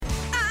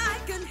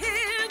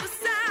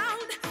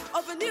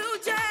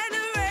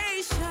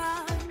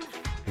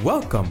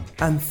Welcome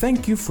and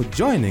thank you for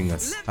joining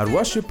us. At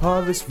Worship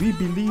Harvest, we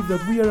believe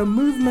that we are a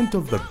movement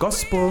of the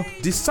gospel,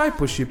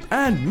 discipleship,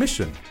 and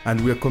mission, and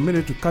we are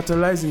committed to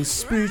catalyzing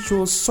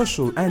spiritual,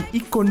 social, and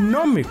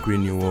economic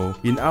renewal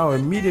in our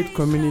immediate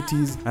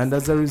communities and,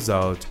 as a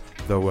result,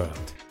 the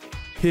world.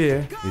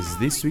 Here is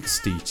this week's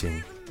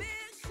teaching.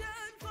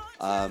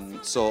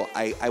 So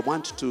I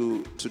want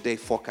to today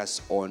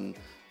focus on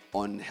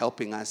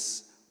helping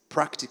us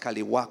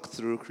practically work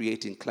through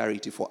creating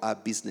clarity for our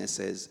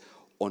businesses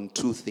on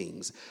two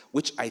things,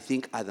 which I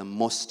think are the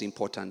most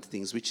important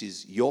things, which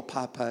is your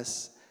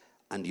purpose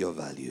and your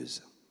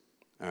values.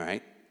 All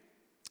right?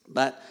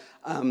 But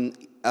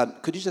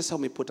could you just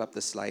help me put up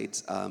the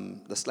slides?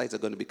 The slides are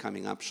going to be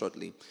coming up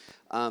shortly.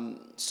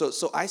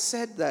 So I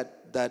said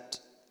that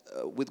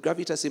with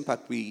Gravitas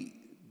Impact, we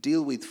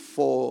deal with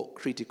 4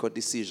 critical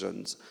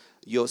decisions: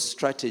 your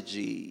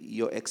strategy,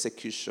 your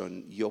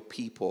execution, your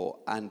people,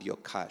 and your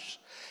cash.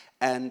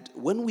 And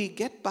when we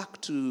get back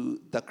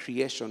to the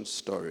creation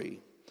story,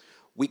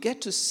 we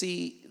get to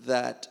see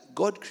that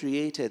God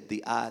created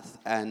the earth,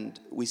 and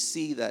we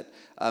see that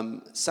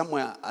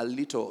somewhere a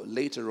little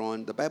later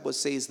on, the Bible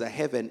says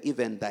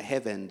even the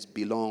heavens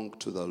belong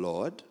to the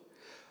Lord,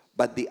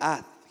 but the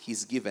earth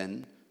he's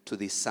given to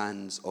the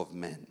sons of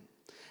men.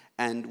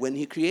 And when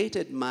he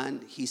created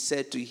man, he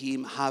said to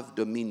him, have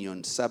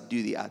dominion,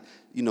 subdue the earth.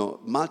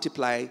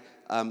 Multiply,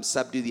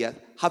 subdue the earth,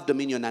 have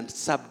dominion and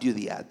subdue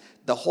the earth.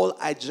 The whole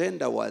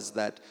agenda was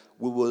that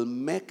we will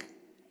make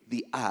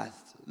the earth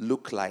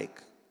look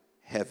like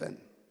heaven.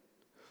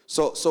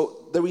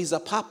 So there is a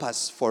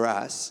purpose for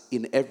us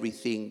in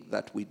everything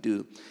that we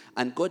do.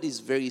 And God is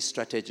very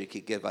strategic. He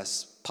gave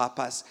us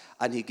purpose,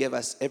 and he gave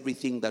us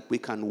everything that we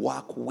can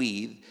work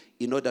with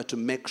in order to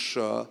make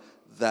sure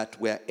that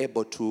we're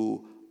able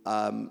to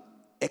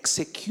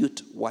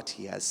execute what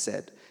he has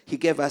said. He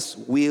gave us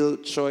will,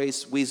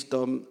 choice,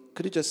 wisdom.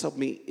 Could you just help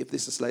me, if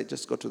this is slide,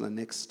 just go to the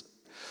next.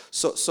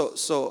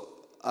 So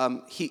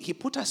he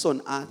put us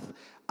on earth,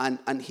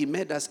 and he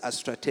made us a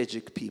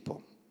strategic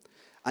people.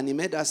 And he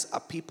made us a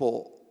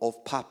people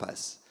of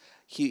purpose.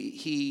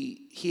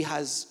 He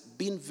has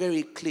been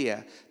very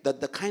clear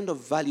that the kind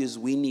of values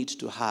we need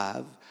to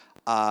have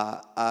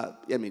are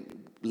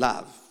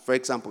love. For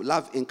example,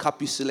 love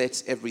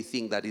encapsulates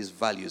everything that is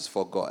values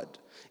for God.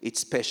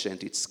 It's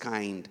patient, it's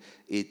kind,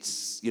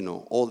 it's,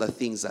 all the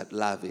things that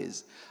love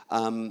is.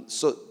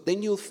 So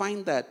then you'll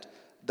find that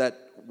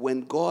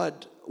when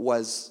God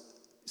was,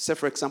 say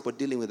for example,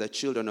 dealing with the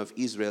children of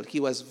Israel, he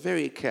was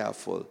very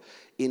careful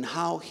in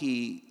how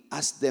he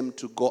asked them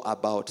to go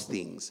about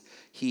things.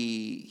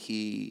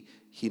 He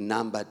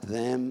numbered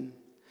them.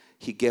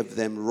 He gave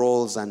them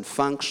roles and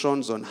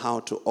functions on how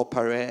to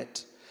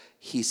operate.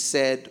 He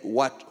said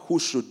who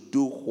should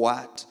do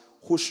what,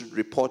 who should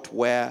report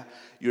where.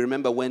 You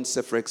remember when,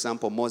 say for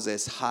example,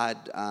 Moses had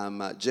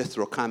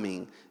Jethro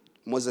coming.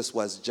 Moses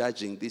was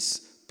judging these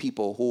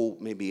people who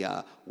maybe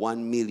are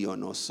 1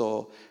 million or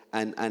so.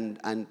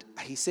 And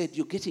he said,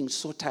 you're getting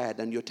so tired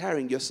and you're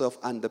tiring yourself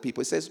and the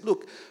people. He says,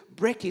 look,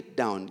 break it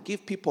down.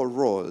 Give people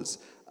roles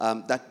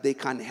that they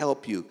can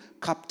help you.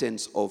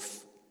 Captains of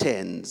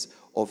tens,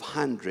 of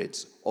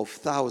hundreds, of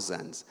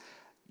thousands.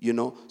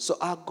 So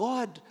our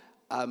God,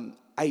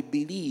 I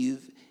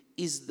believe,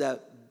 is the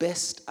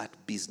best at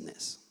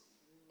business.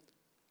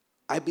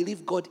 I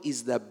believe God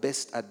is the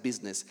best at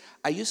business.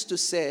 I used to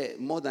say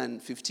more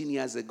than 15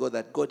 years ago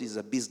that God is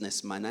a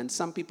businessman, and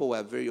some people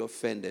were very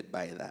offended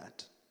by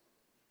that.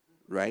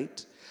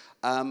 Right?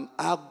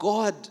 Our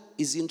God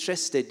is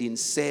interested in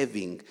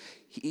saving.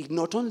 He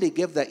not only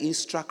gave the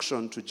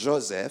instruction to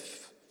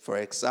Joseph, for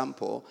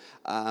example,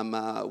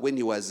 when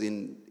he was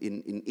in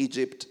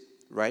Egypt,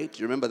 right?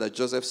 You remember the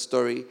Joseph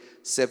story,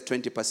 save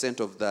 20%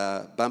 of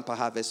the bumper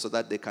harvest so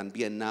that there can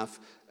be enough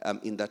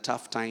in the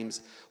tough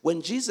times. When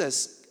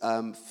Jesus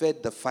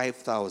fed the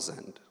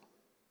 5,000,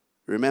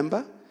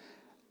 remember?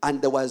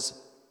 And there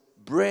was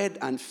bread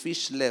and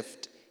fish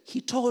left. He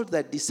told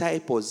the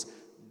disciples,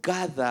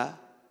 gather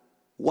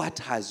what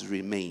has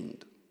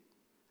remained.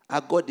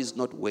 Our God is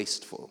not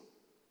wasteful.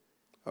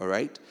 All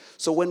right?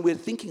 So when we're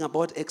thinking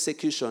about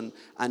execution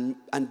and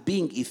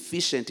being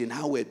efficient in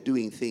how we're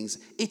doing things,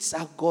 it's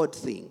a God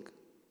thing.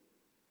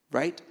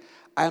 Right?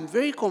 I am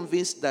very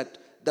convinced that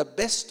the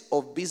best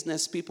of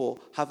business people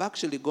have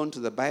actually gone to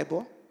the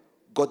Bible,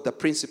 got the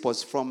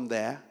principles from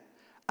there,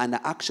 and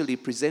are actually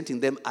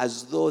presenting them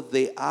as though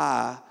they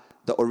are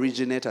the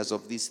originators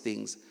of these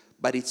things,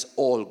 but it's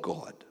all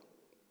God.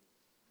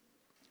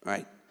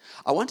 Right?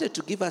 I wanted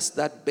to give us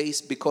that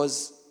base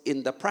because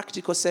in the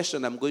practical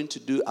session I'm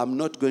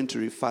not going to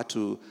refer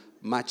to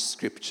much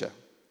scripture.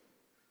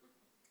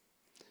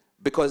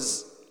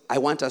 Because I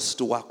want us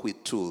to work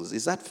with tools.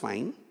 Is that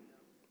fine?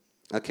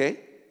 Okay?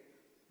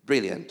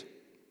 Brilliant.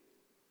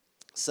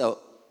 So,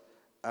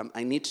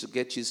 I need to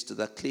get used to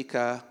the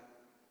clicker.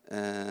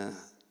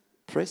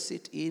 Press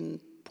it in,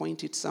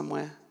 point it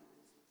somewhere.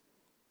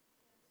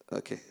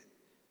 Okay,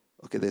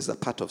 there's a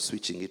part of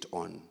switching it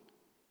on.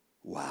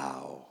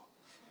 Wow.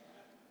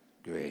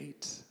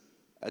 Great.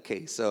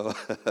 Okay, so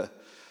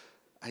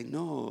I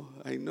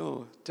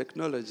know.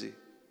 Technology.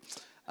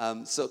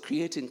 So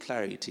creating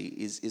clarity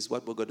is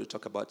what we're going to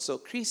talk about. So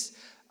Chris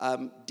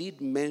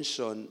did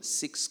mention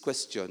 6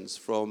 questions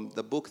from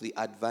the book The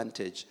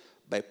Advantage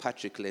by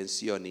Patrick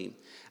Lencioni.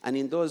 And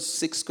in those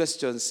 6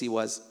 questions,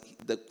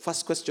 the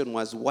first question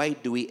was, why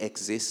do we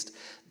exist?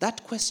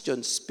 That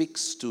question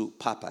speaks to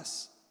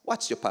purpose.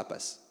 What's your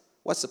purpose?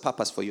 What's the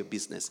purpose for your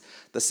business?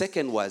 The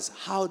second was,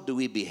 how do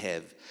we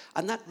behave?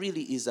 And that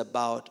really is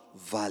about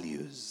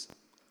values,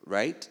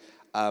 right?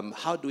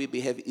 How do we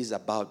behave is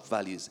about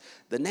values.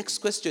 The next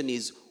question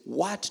is,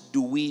 what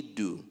do we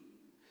do?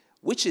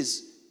 Which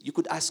is, you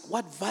could ask,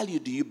 what value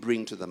do you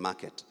bring to the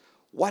market?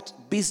 What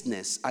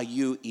business are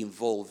you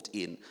involved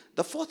in?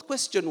 The fourth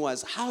question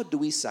was, how do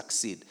we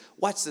succeed?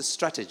 What's the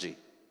strategy?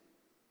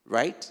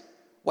 Right?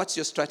 What's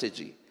your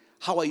strategy?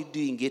 How are you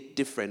doing it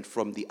different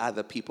from the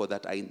other people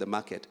that are in the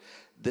market?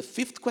 The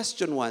fifth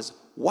question was,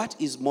 what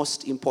is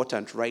most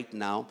important right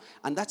now?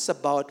 And that's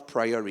about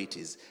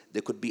priorities.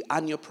 There could be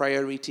annual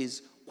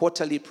priorities,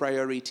 quarterly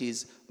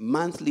priorities,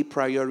 monthly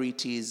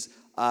priorities,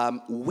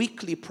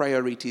 weekly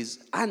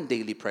priorities, and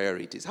daily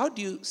priorities. How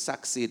do you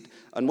succeed?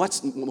 And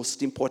what's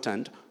most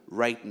important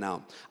right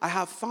now? I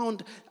have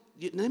found,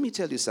 let me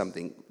tell you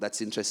something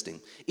that's interesting.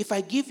 If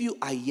I give you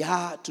a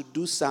year to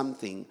do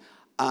something,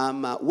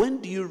 when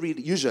do you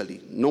really,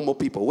 usually, normal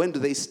people, when do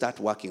they start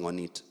working on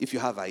it if you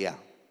have a year?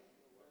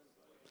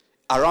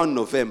 Around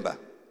November,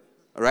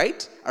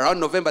 right? Around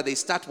November, they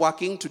start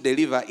working to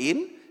deliver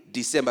in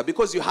December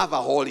because you have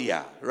a whole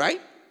year, right?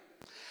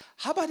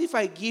 How about if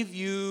I give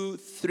you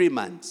 3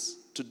 months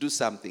to do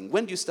something?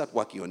 When do you start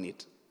working on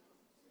it?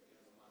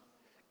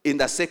 In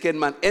the second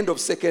month, end of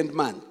second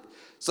month,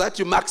 so that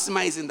you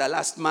maximize in the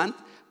last month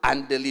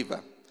and deliver.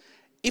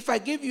 If I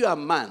give you a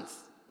month,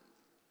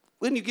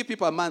 when you give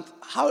people a month,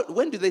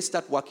 when do they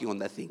start working on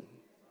that thing?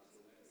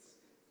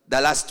 The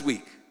last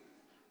week,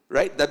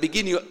 right? The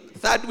beginning,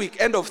 third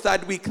week, end of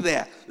third week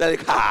there. They're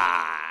like,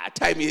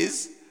 time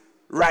is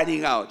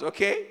running out,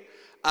 okay?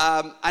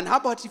 And how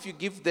about if you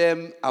give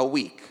them a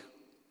week?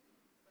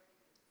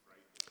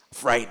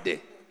 Friday,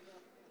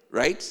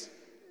 right?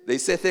 They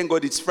say, thank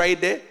God it's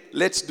Friday,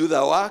 let's do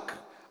the work,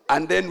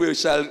 and then we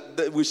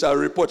shall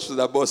report to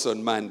the boss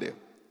on Monday,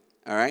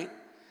 all right?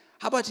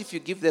 How about if you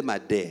give them a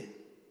day?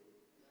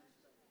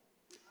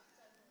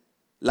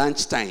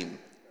 Lunchtime.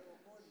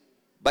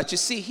 But you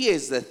see,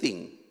 here's the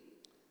thing.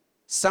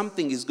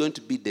 Something is going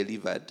to be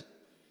delivered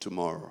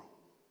tomorrow,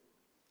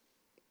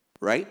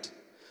 right?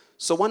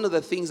 So one of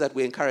the things that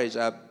we encourage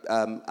our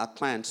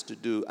clients to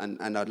do,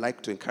 and I'd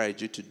like to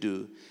encourage you to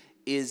do,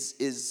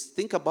 is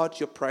think about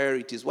your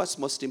priorities. What's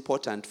most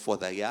important for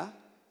the year?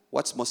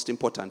 What's most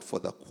important for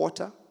the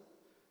quarter?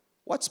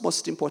 What's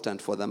most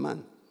important for the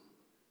month?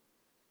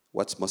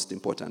 What's most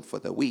important for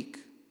the week?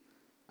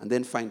 And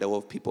then find a way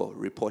of people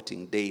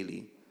reporting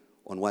daily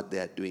on what they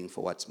are doing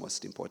for what's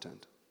most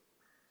important.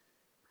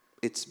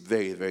 It's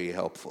very, very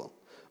helpful.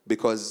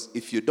 Because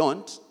if you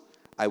don't,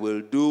 I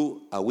will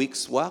do a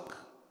week's work.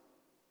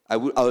 I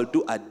will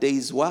do a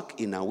day's work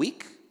in a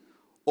week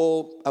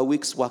or a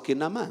week's work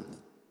in a month.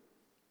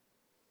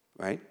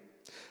 Right?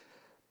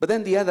 But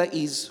then the other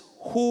is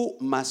who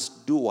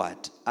must do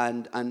what?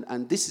 And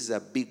this is a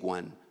big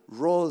one.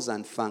 Roles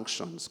and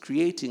functions,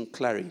 creating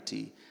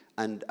clarity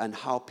and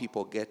how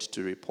people get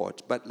to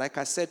report. But like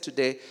I said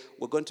today,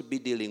 we're going to be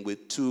dealing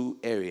with 2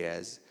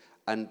 areas,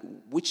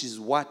 and which is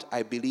what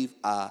I believe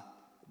are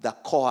the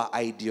core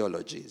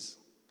ideologies.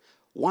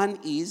 One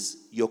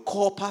is your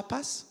core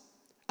purpose,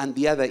 and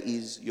the other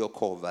is your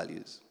core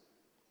values.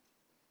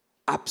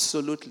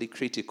 Absolutely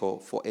critical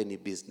for any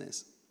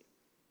business.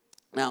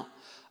 Now,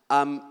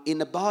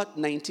 in about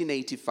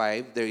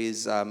 1985, there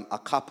is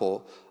a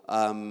couple,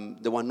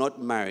 they were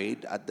not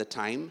married at the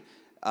time,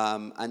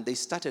 and they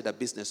started a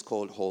business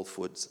called Whole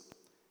Foods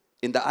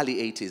in the early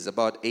 80s,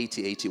 about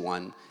 80,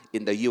 81,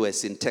 in the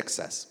US, in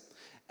Texas.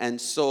 And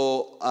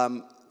so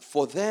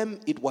for them,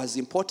 it was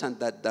important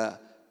that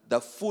the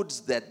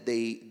foods that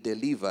they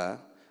deliver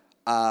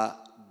are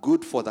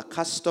good for the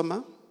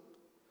customer,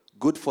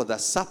 good for the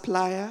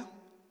supplier,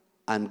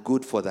 and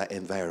good for the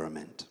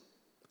environment.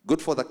 Good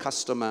for the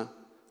customer,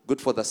 good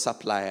for the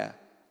supplier,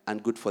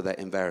 and good for the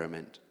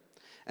environment.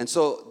 And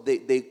so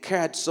they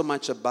cared so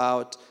much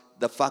about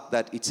the fact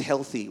that it's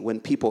healthy when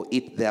people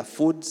eat their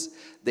foods.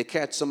 They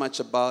cared so much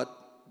about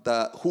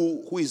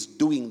who is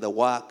doing the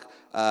work.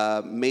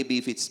 Maybe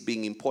if it's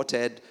being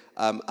imported,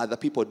 are the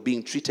people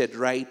being treated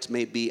right?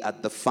 Maybe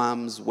at the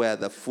farms where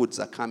the foods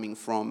are coming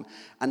from.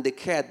 And they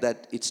cared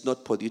that it's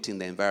not polluting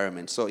the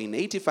environment. So in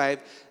 85,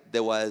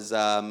 there was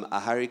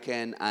a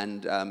hurricane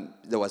and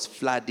there was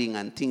flooding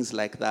and things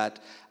like that.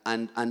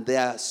 And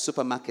their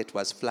supermarket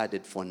was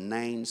flooded for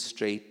 9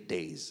 straight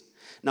days.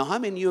 Now, how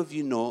many of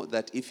you know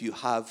that if you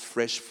have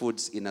fresh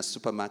foods in a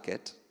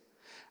supermarket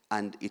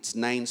and it's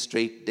 9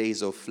 straight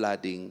days of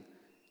flooding,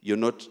 you're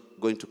not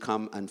going to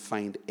come and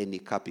find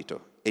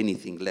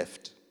anything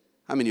left?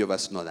 How many of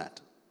us know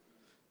that?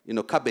 You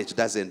know, cabbage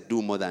doesn't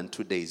do more than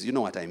 2 days. You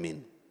know what I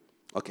mean?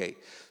 Okay,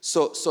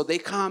 so they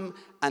come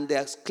and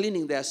they're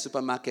cleaning their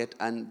supermarket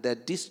and they're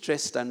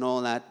distressed and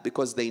all that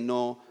because they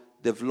know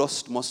they've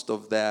lost most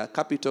of their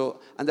capital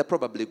and they're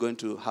probably going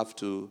to have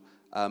to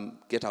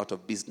get out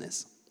of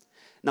business.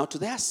 Now, to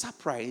their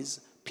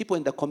surprise, people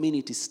in the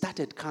community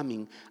started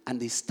coming and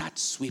they start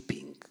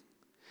sweeping.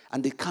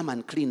 And they come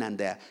and clean and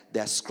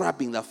they're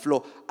scrubbing the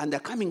floor and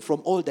they're coming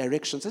from all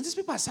directions. And these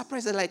people are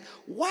surprised. They're like,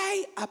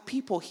 why are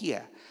people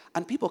here?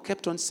 And people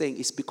kept on saying,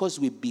 it's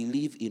because we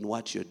believe in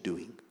what you're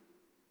doing.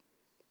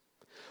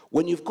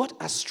 When you've got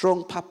a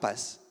strong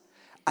purpose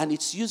and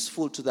it's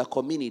useful to the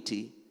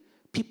community,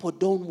 people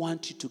don't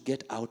want you to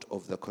get out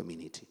of the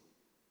community.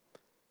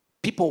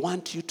 People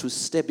want you to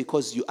stay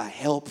because you are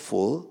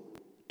helpful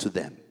to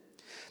them.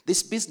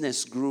 This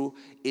business grew.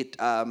 It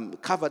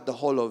covered the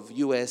whole of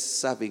US,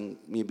 serving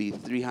maybe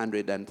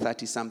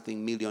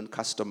 330-something million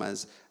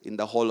customers in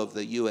the whole of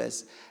the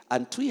US.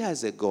 And 2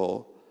 years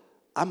ago,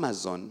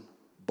 Amazon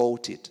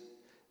bought it.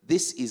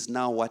 This is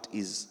now what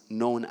is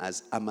known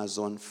as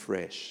Amazon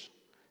Fresh.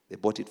 They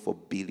bought it for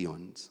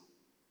billions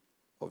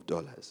of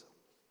dollars.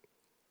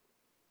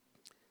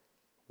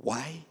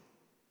 Why?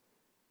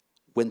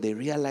 When they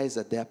realized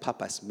that their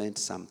purpose meant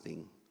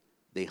something,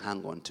 they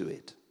hung on to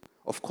it.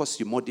 Of course,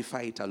 you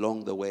modify it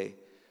along the way,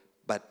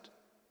 but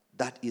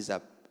that is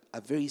a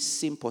very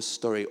simple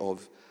story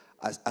of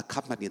a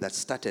company that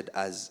started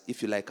as,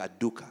 if you like, a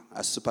duka,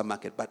 a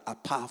supermarket, but a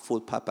powerful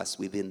purpose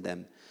within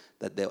them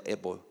that they're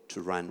able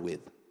to run with.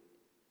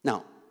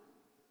 Now,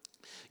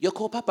 your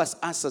core purpose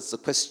answers the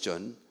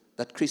question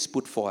that Chris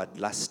put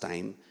forward last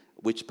time,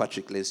 which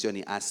Patrick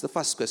Lencioni asked. The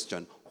first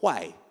question,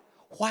 why?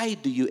 Why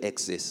do you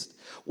exist?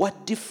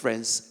 What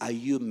difference are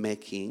you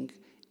making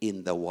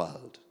in the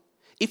world?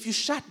 If you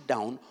shut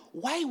down,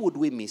 why would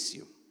we miss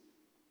you?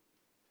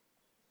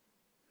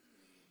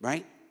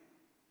 Right?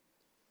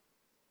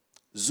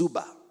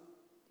 Zuba.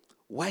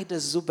 Why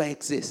does Zuba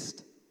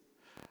exist?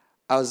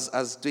 I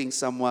was doing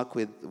some work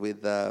with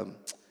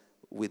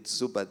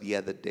Zuba the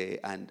other day,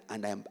 and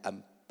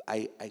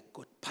I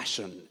got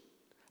passion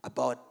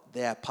about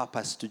their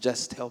purpose to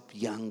just help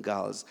young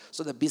girls.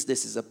 So the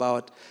business is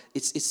about,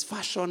 it's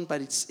fashion,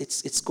 but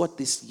it's got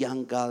this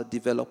young girl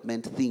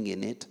development thing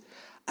in it.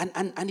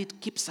 And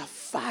it keeps a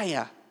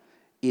fire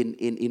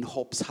in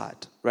Hope's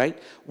heart, right?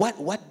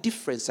 What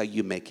difference are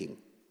you making,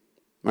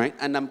 right?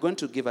 And I'm going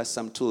to give us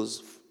some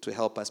tools to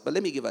help us, but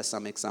let me give us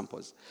some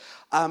examples.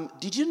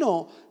 Did you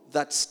know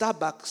that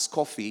Starbucks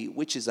Coffee,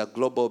 which is a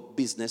global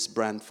business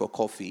brand for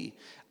coffee,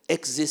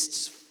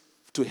 exists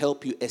to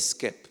help you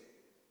escape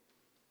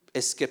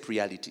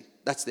reality?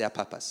 That's their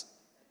purpose.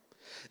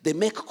 They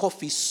make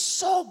coffee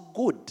so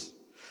good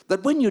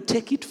that when you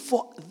take it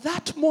for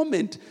that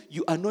moment,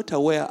 you are not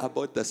aware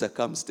about the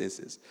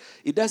circumstances.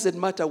 It doesn't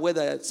matter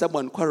whether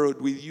someone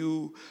quarreled with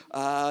you,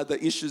 the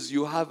issues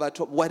you have at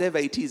home, whatever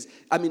it is.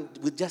 I mean,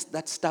 with just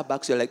that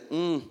Starbucks, you're like,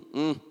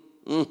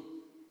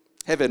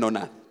 heaven on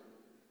earth.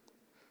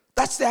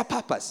 That's their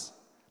purpose.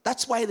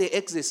 That's why they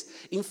exist.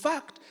 In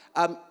fact,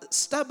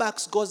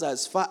 Starbucks goes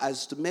as far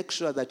as to make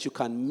sure that you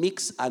can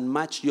mix and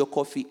match your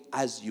coffee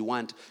as you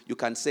want. You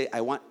can say,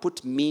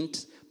 put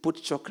mint,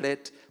 put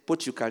chocolate,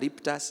 put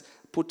eucalyptus,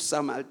 put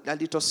a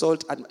little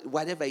salt, and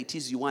whatever it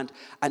is you want,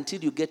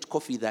 until you get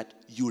coffee that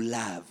you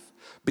love.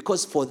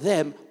 Because for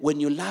them, when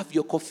you love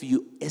your coffee,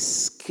 you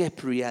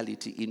escape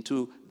reality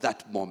into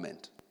that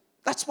moment.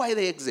 That's why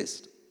they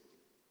exist.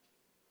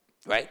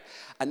 Right?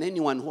 And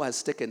anyone who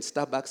has taken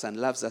Starbucks and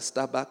loves a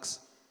Starbucks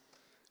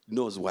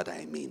knows what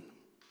I mean.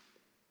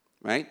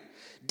 Right?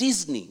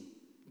 Disney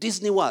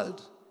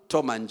World,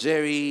 Tom and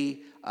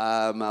Jerry,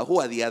 who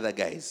are the other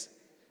guys?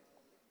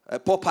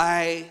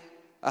 Popeye,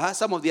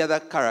 some of the other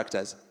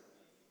characters.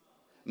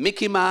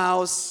 Mickey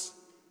Mouse.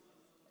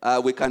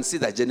 We can see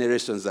the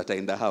generations that are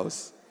in the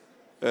house.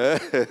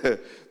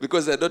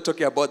 Because they're not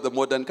talking about the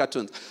modern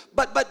cartoons.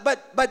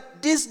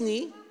 But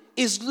Disney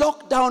is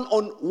locked down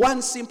on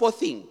one simple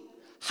thing.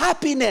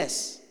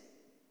 Happiness.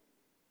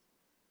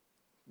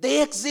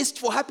 They exist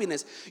for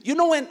happiness. You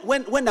know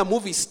when a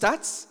movie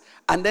starts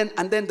and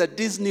then the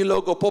Disney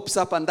logo pops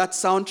up on that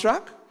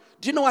soundtrack?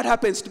 Do you know what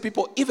happens to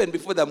people even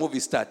before the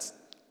movie starts?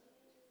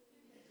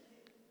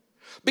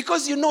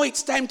 Because you know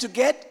it's time to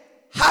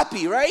get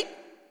happy, right?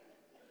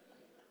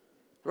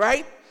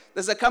 Right?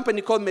 There's a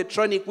company called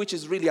Medtronic, which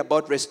is really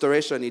about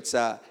restoration. It's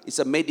a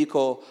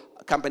medical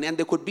company, and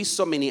there could be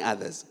so many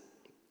others.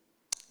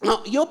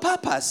 Now, your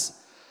purpose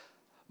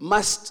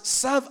must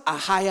serve a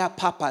higher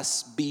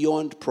purpose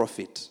beyond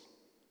profit.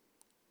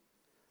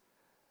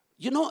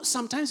 You know,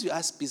 sometimes you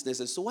ask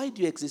businesses, so why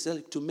do you exist?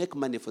 To make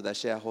money for the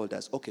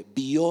shareholders. Okay,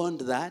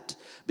 beyond that,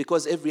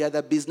 because every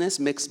other business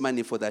makes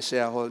money for the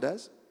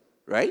shareholders,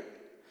 right?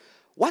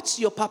 What's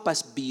your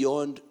purpose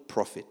beyond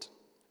profit?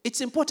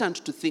 It's important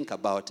to think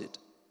about it,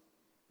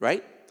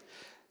 right?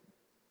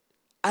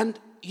 And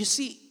you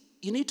see,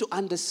 you need to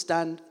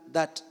understand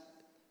that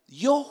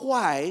your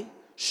why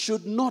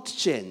should not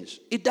change.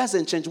 It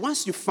doesn't change.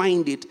 Once you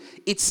find it,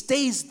 it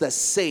stays the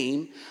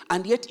same,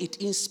 and yet it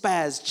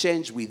inspires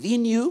change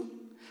within you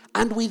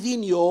and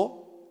within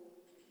your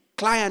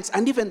clients,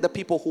 and even the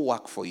people who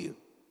work for you.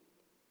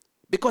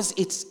 Because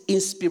it's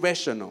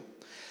inspirational.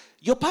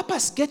 Your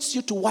purpose gets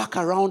you to work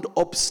around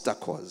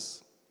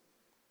obstacles.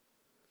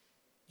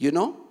 You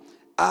know?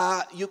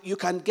 You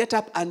can get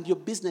up and your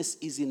business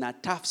is in a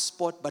tough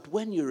spot, but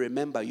when you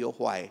remember your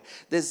why.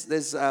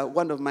 There's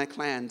one of my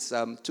clients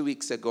 2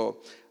 weeks ago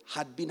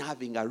had been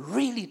having a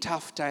really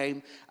tough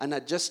time and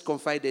had just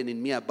confided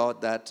in me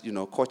about that. You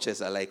know,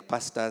 coaches are like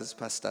pastors,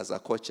 pastors are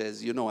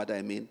coaches, you know what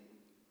I mean?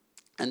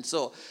 And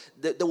so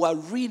they were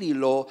really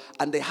low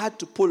and they had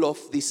to pull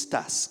off this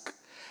task.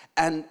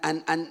 And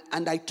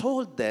I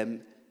told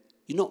them,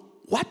 you know,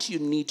 what you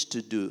need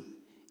to do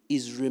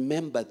is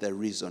remember the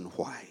reason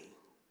why.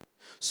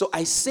 So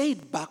I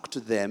said back to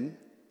them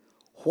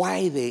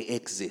why they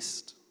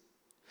exist.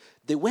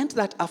 They went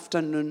that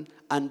afternoon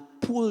and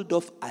pulled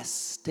off a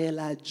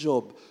stellar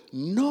job.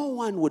 No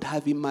one would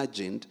have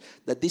imagined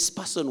that this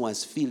person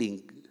was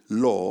feeling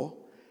low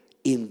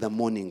in the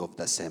morning of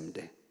the same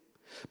day.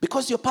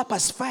 Because your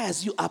purpose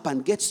fires you up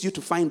and gets you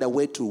to find a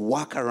way to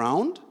work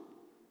around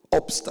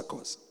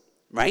obstacles,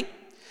 right?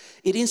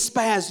 It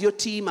inspires your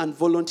team and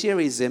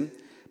volunteerism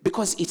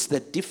because it's the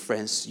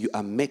difference you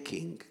are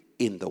making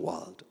in the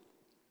world.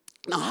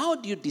 Now, how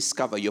do you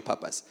discover your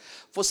purpose?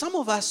 For some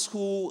of us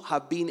who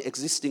have been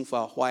existing for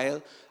a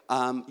while,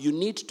 you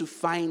need to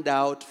find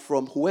out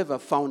from whoever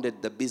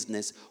founded the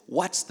business,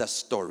 what's the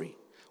story?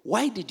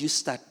 Why did you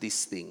start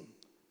this thing,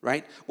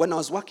 right? When I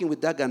was working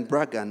with Dagan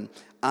Bragan,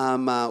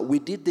 we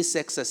did this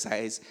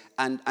exercise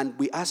and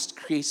we asked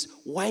Chris,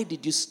 why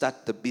did you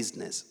start the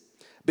business?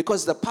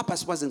 Because the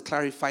purpose wasn't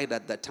clarified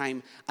at the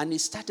time, and he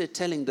started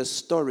telling the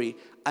story,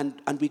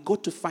 and we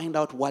got to find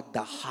out what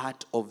the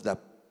heart of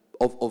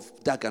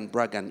Dagan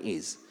Bragan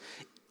is.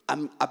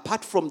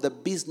 Apart from the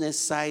business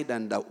side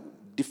and the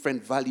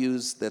different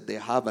values that they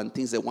have and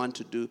things they want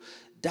to do,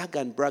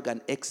 Dagan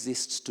Bragan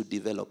exists to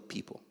develop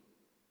people.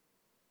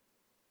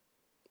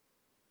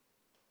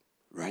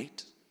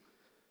 Right?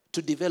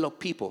 To develop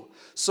people.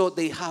 So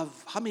they have,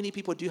 how many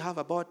people do you have?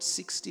 About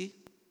 60?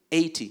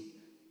 80.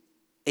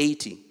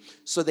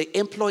 So they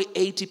employ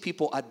 80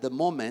 people at the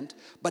moment,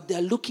 but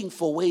they're looking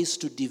for ways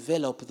to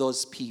develop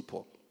those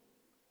people.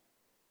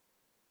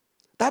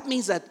 That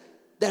means that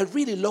they're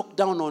really locked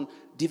down on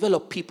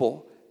develop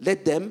people,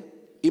 let them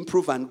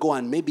improve and go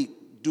and maybe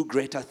do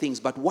greater things.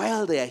 But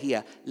while they are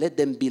here, let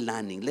them be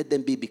learning. Let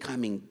them be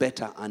becoming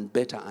better and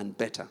better and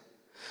better.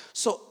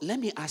 So let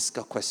me ask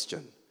a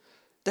question.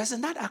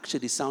 Doesn't that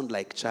actually sound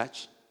like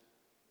church?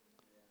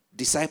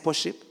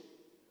 Discipleship?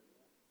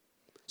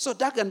 So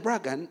Dagan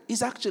Bragan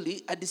is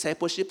actually a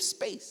discipleship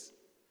space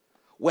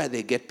where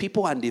they get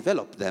people and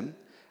develop them.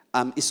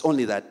 It's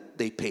only that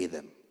they pay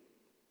them.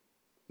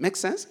 Make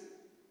sense?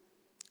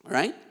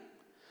 Right?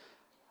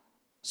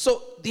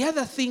 So the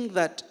other thing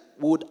that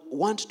we would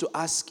want to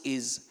ask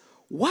is,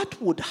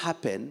 what would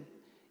happen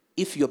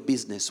if your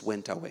business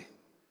went away?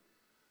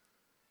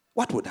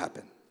 What would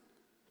happen?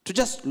 To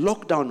just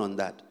lock down on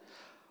that.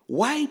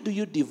 Why do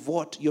you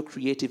devote your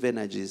creative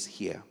energies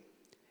here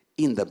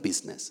in the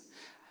business?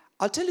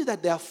 I'll tell you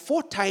that there are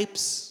 4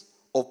 types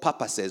of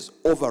purposes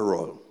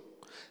overall.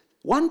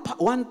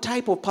 One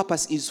type of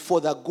purpose is for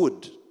the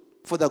good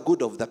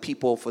of the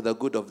people, for the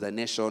good of the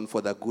nation,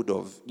 for the good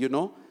of,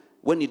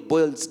 when it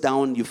boils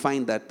down, you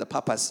find that the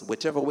purpose,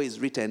 whichever way is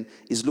written,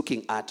 is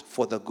looking at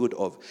for the good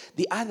of.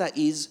 The other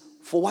is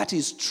for what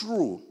is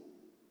true,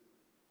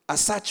 a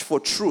search for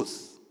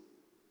truth,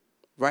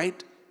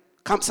 right?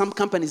 Some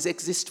companies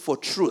exist for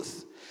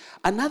truth.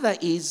 Another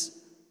is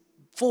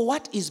for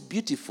what is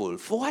beautiful,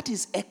 for what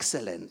is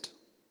excellent.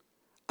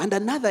 And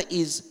another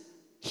is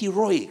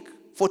heroic,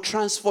 for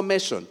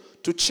transformation,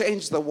 to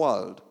change the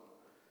world.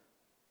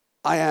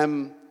 I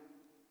am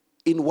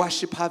in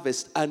Worship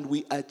Harvest and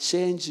we are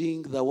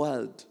changing the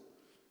world.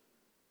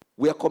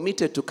 We are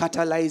committed to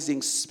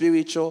catalyzing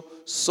spiritual,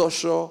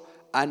 social,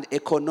 and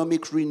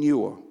economic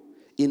renewal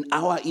in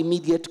our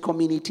immediate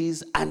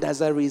communities, and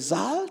as a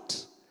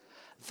result,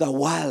 the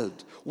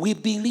world. We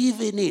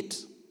believe in it.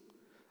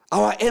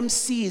 Our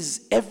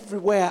MCs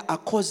everywhere are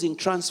causing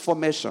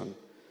transformation,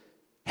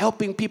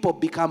 helping people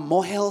become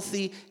more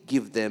healthy,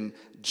 give them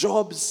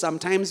jobs.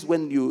 Sometimes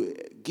when you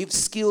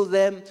skill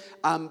them,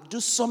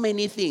 do so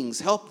many things,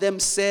 help them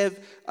save.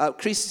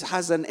 Chris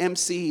has an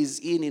MC, he's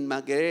in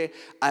Magere,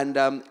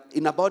 and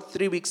in about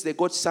 3 weeks, they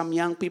got some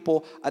young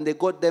people, and they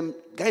got them,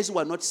 guys who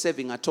are not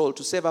saving at all,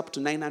 to save up to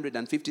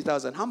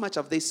 950,000. How much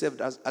have they saved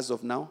as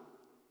of now?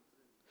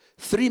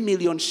 3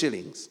 million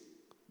shillings.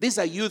 These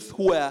are youth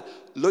who are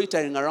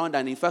loitering around,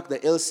 and in fact, the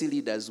LC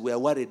leaders were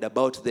worried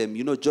about them.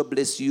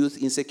 Jobless youth,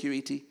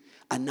 insecurity,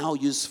 are now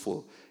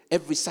useful.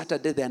 Every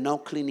Saturday, they are now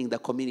cleaning the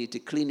community,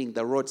 cleaning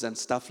the roads and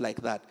stuff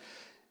like that.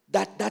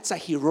 That's a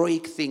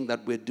heroic thing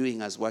that we're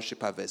doing as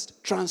Worship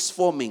Harvest,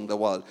 transforming the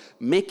world,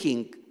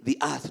 making the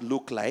earth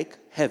look like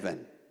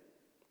heaven,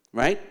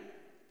 right?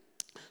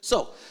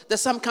 So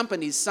there's some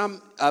companies.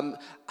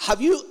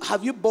 Have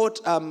you bought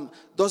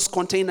those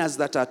containers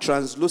that are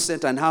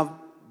translucent and have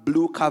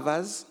blue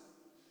covers?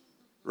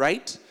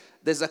 Right?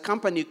 There's a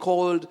company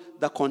called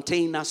The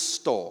Container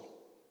Store.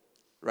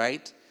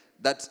 right?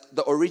 That's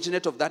the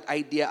originator of that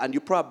idea, and you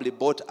probably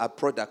bought a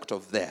product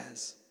of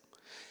theirs.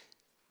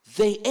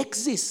 They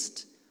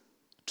exist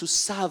to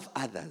serve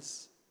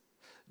others.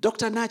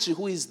 Dr. Nachi,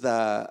 who is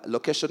the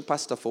location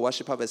pastor for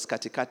Worship Harvest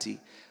Katikati,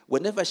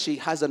 whenever she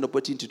has an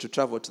opportunity to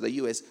travel to the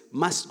US,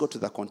 must go to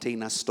the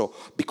Container Store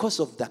because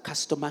of the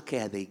customer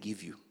care they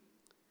give you.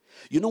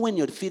 You know, when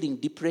you're feeling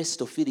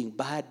depressed or feeling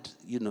bad,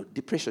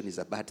 depression is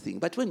a bad thing.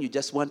 But when you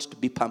just want to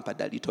be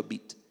pampered a little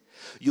bit,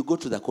 you go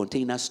to the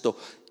Container Store.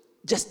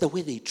 Just the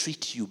way they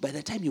treat you, by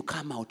the time you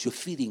come out, you're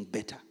feeling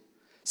better.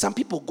 Some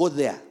people go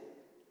there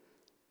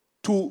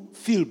to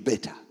feel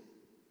better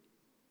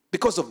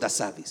because of the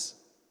service.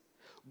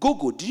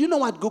 Google, do you know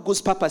what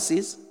Google's purpose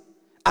is?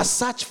 A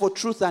search for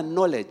truth and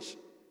knowledge.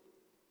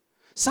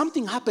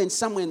 Something happens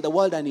somewhere in the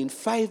world, and in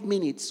 5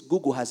 minutes,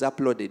 Google has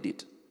uploaded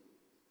it.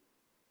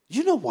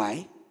 You know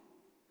why?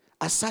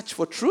 A search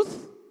for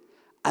truth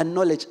and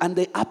knowledge, and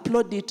they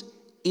upload it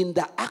in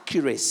the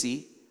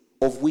accuracy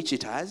of which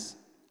it has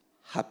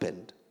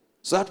happened.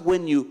 So that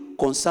when you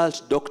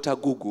consult Dr.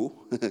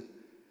 Google,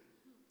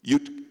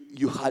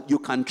 you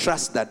can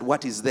trust that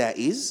what is there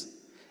is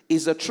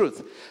the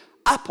truth.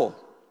 Apple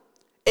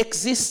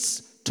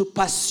exists to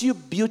pursue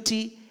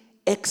beauty,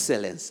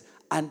 excellence,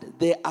 and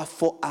they are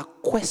for a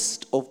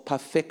quest of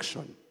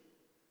perfection.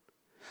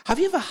 Have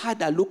you ever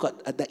had a look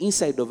at the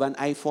inside of an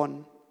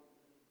iPhone?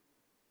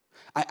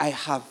 I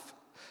have.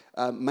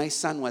 My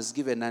son was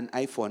given an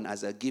iPhone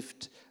as a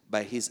gift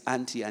by his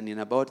auntie, and in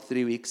about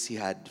 3 weeks, he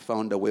had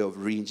found a way of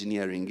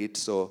re-engineering it.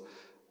 So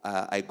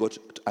I got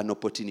an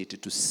opportunity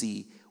to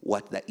see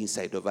what the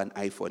inside of an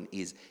iPhone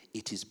is.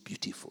 It is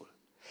beautiful.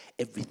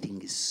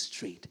 Everything is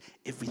straight.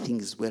 Everything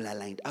is well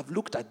aligned. I've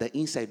looked at the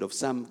inside of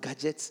some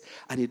gadgets,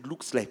 and it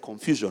looks like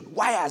confusion.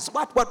 Wires,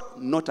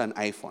 what? Not an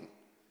iPhone.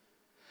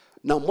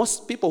 Now,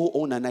 most people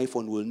who own an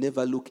iPhone will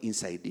never look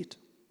inside it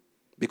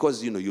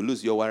because, you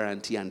lose your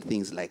warranty and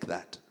things like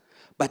that.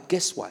 But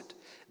guess what?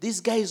 These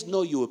guys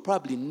know you will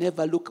probably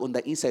never look on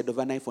the inside of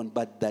an iPhone,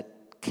 but the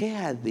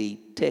care they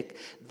take,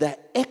 the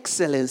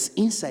excellence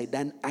inside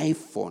an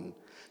iPhone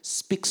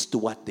speaks to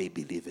what they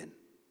believe in.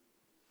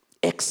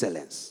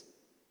 Excellence,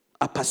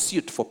 a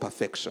pursuit for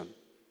perfection.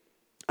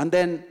 And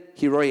then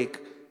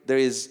heroic, there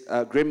is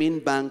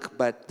Grameen Bank,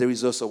 but there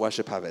is also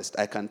Worship Harvest.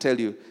 I can tell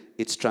you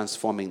it's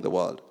transforming the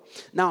world.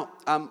 Now,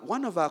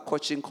 one of our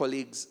coaching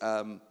colleagues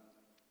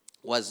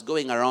was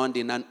going around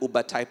in an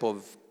Uber type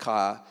of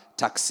car,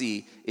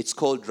 taxi. It's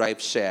called Drive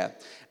Share.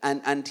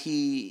 And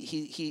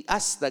he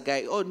asked the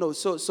guy, oh no,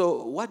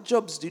 so what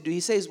jobs do you do?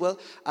 He says, well,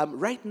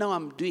 right now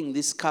I'm doing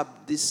this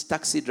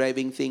taxi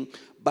driving thing,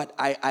 but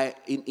I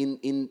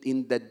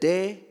in the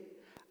day,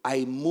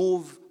 I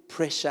move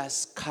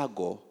precious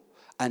cargo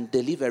and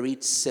deliver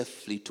it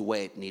safely to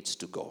where it needs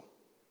to go.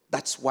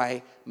 That's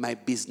why my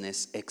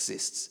business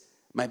exists.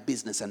 My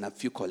business and a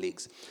few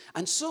colleagues.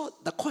 And so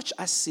the coach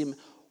asks him,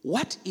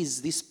 what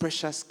is this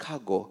precious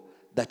cargo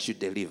that you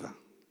deliver?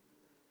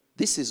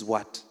 This is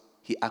what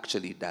he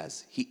actually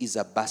does. He is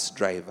a bus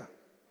driver.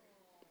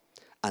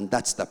 And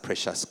that's the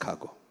precious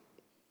cargo.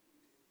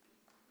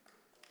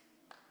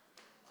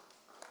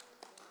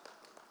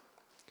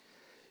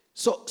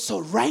 So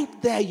right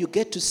there you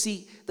get to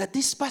see that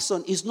this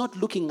person is not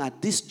looking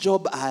at this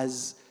job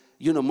as,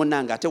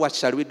 Munanga, what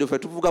shall we do for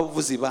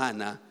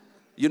Tuvugavuzivana?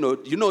 You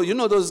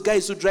know those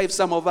guys who drive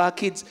some of our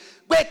kids.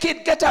 Wait,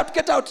 kid, get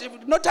out.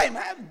 No time.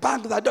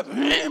 Bang that door.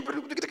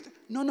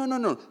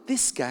 No.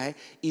 This guy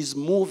is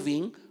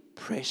moving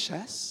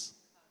precious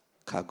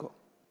cargo.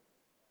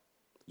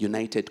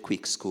 United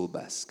Quick School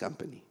Bus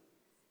Company.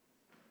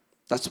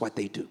 That's what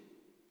they do.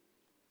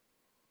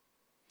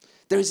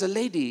 There is a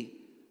lady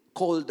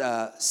called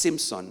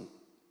Simpson,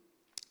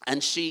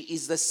 and she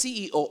is the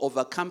CEO of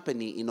a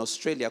company in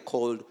Australia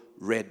called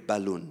Red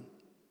Balloon.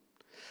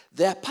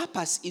 Their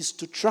purpose is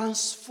to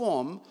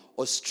transform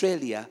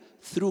Australia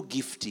through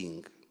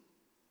gifting.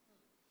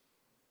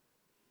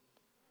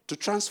 To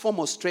transform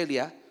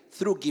Australia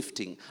through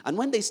gifting. And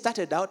when they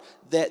started out,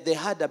 they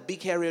had a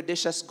big, hairy,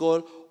 audacious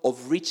goal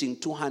of reaching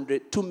 2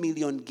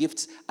 million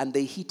gifts, and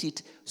they hit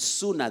it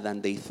sooner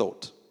than they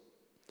thought.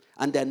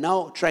 And they're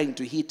now trying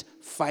to hit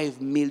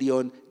 5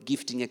 million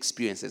gifting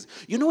experiences.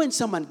 You know when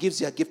someone gives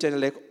you a gift and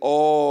you're like,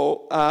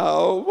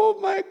 oh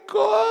my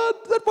God,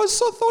 that was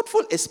so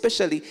thoughtful,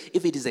 especially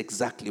if it is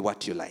exactly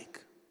what you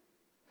like.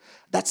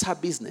 That's her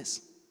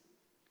business.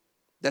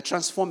 They're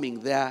transforming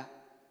their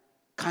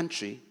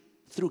country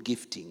through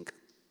gifting.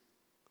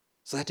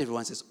 So that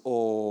everyone says,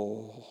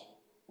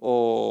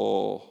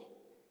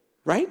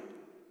 right?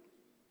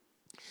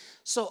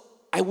 So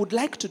I would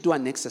like to do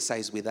an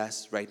exercise with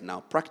us right now.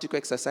 Practical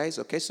exercise,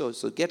 okay? So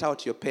get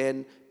out your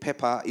pen,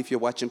 paper. If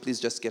you're watching, please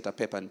just get a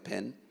paper and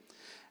pen.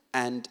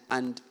 And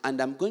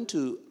I'm going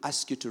to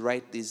ask you to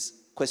write these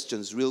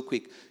questions real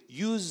quick.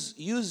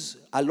 Use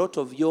a lot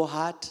of your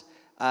heart.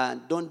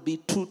 Don't be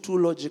too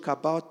logical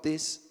about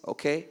this,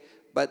 okay?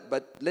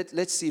 But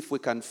let's see if we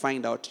can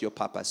find out your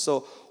purpose.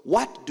 So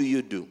what do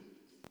you do?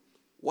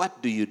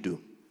 What do you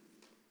do?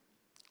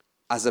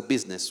 As a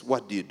business,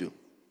 what do you do?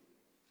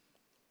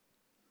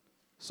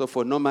 So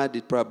for nomad,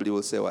 it probably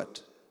will say what?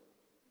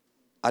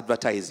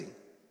 Advertising.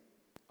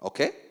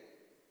 Okay?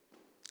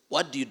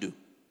 What do you do?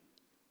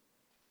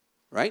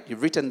 Right?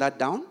 You've written that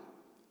down?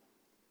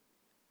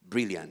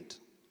 Brilliant.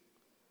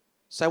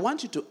 So I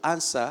want you to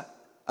answer.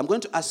 I'm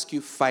going to ask you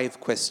 5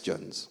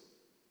 questions.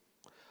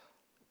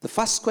 The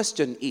first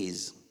question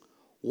is,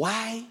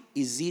 why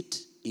is it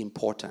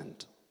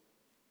important?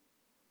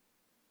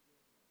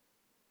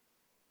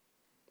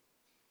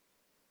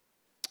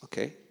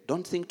 Okay?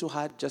 Don't think too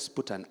hard, just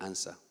put an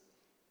answer.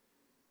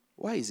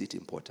 Why is it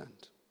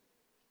important?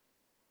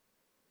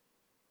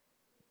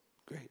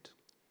 Great.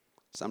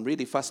 Some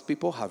really fast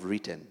people have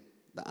written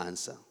the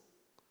answer.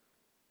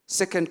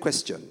 Second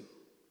question.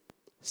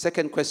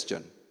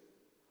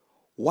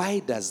 Why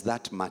does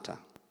that matter?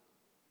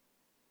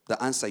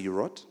 The answer you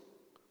wrote,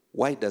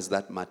 why does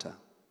that matter?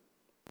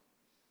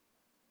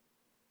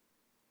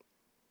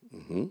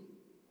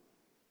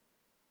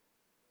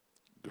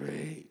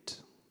 Great.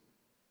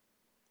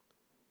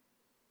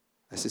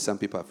 I see some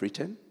people have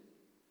written.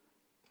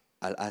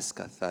 I'll ask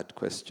a third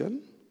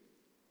question.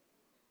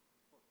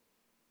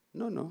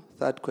 No,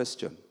 third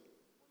question.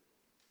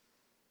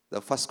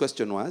 The first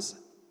question was,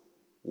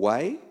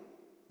 why?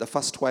 The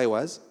first why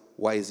was,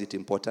 why is it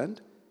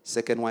important?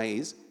 Second why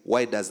is,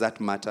 why does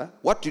that matter?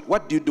 What do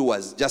you do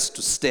was just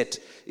to state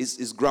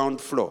is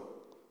ground floor,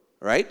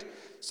 right?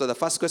 So the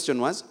first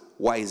question was,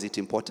 why is it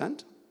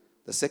important?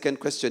 The second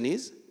question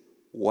is,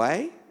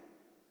 why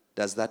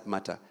does that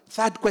matter?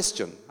 Third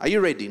question, are you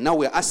ready? Now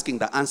we're asking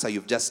the answer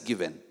you've just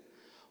given.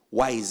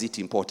 Why is it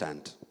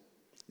important?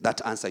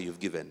 That answer you've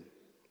given.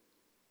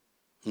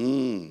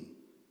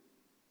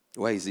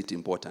 Why is it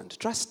important?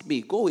 Trust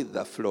me, go with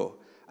the flow.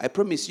 I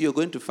promise you're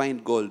going to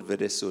find gold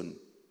very soon.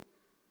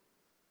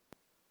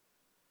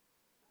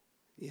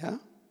 Yeah?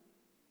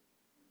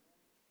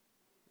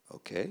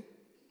 Okay.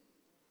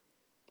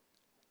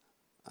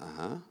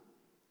 Are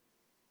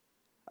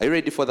you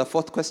ready for the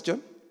fourth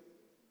question?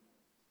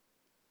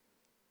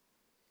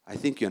 I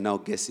think you're now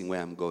guessing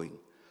where I'm going.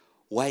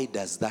 Why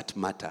does that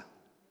matter?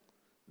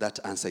 That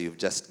answer you've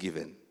just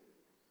given.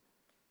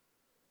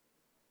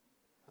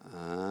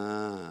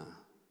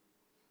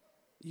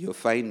 You're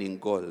finding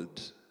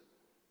gold.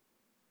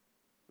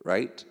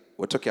 Right?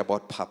 We're talking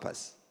about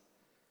purpose.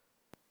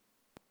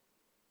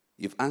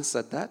 You've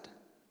answered that?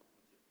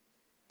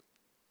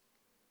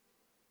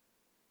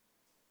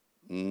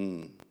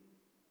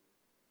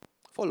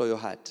 Follow your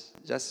heart.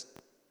 Just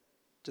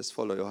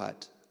follow your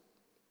heart.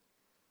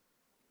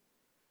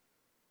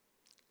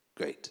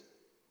 Great.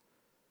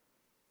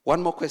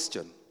 One more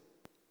question.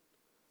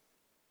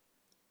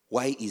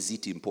 Why is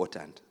it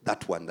important?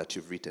 That one that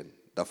you've written,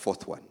 the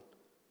fourth one.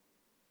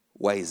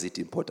 Why is it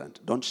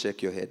important? Don't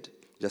shake your head.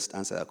 Just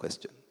answer the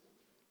question.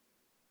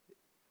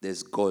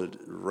 There's gold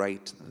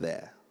right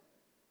there.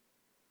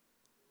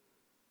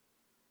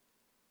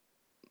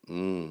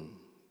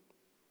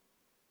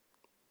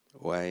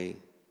 Why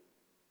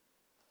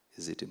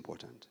is it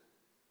important?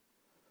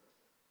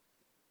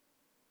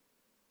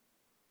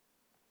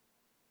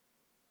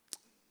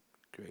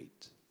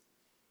 Great.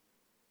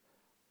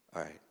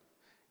 All right.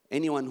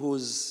 Anyone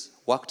who's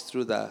walked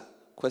through the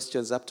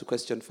questions up to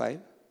question 5?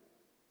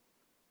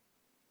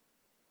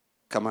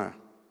 Kamara.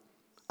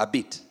 A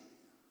bit.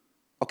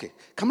 Okay.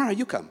 Kamara,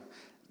 you come.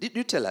 Did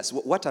you tell us,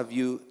 what have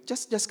you,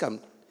 just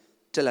come.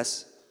 Tell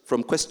us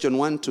from question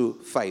 1 to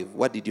 5,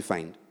 what did you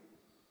find?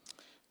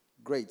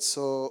 Great.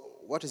 So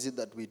what is it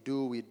that we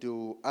do? We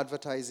do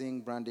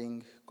advertising,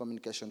 branding,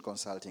 communication,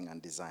 consulting,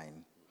 and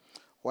design.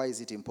 Why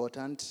is it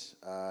important?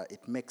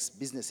 It makes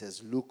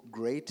businesses look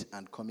great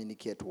and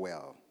communicate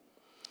well.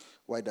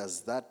 Why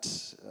does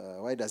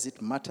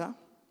it matter?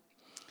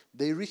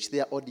 They reach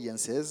their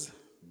audiences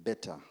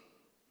better.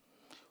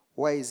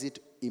 Why is it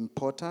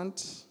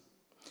important?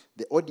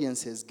 The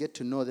audiences get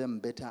to know them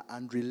better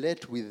and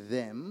relate with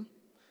them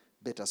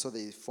better, so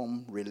they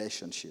form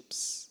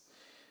relationships.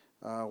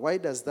 Why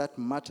does that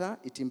matter?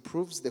 It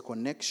improves the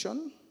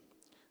connection,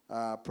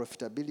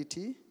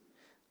 profitability,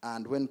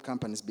 and when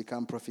companies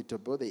become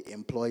profitable, they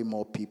employ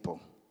more people.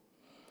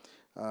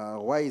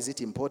 Why is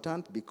it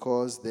important?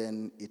 Because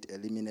then it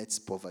eliminates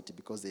poverty,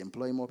 because they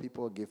employ more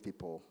people, give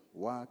people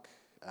work,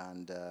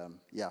 and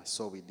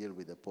so we deal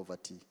with the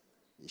poverty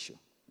issue.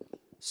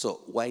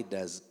 So why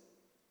does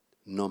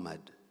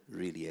Nomad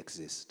really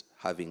exist,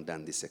 having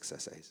done this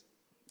exercise?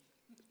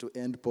 To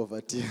end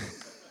poverty.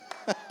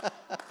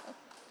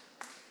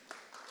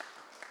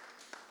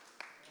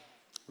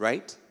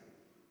 Right?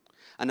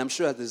 And I'm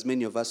sure there's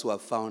many of us who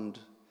have found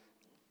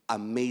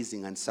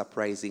amazing and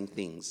surprising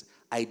things.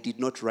 I did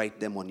not write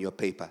them on your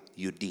paper.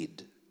 You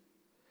did.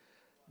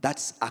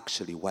 That's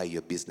actually why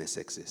your business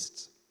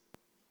exists.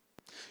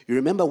 You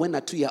remember when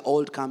a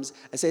 2-year-old comes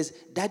and says,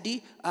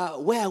 Daddy,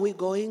 where are we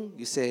going?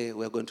 You say,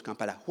 we're going to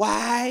Kampala.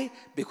 Why?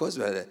 Because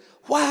we're there.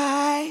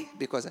 Why?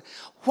 Because,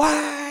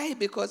 why?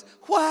 Because,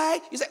 why?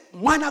 You say,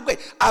 Mwanagwe,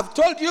 I've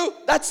told you,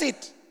 that's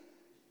it.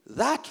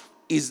 That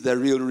is the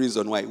real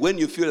reason why. When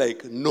you feel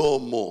like no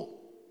more.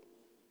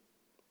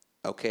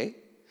 Okay?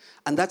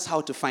 And that's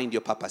how to find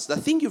your purpose. The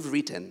thing you've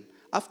written,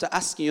 after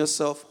asking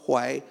yourself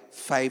why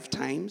 5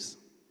 times,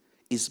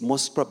 is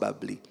most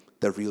probably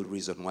the real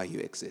reason why you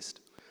exist.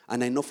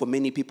 And I know for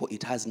many people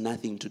it has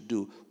nothing to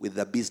do with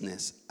the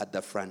business at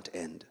the front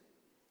end.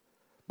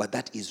 But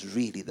that is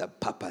really the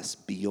purpose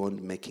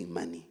beyond making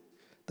money,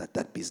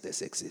 that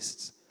business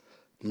exists.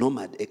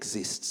 Nomad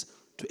exists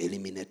to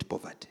eliminate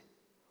poverty.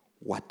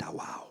 What a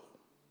wow.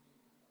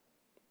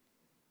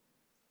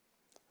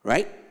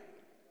 Right?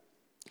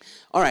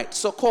 All right,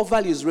 so core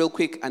values real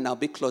quick, and I'll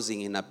be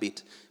closing in a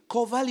bit.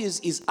 Core values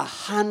is a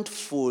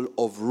handful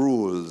of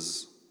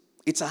rules.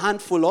 It's a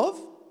handful of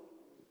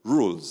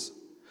rules.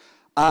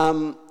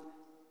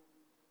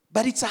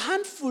 But it's a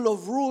handful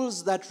of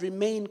rules that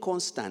remain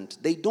constant.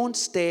 They don't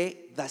stay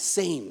the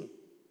same.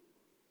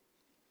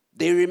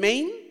 They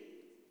remain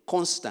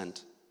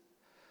constant.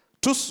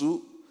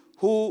 Tusu,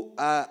 who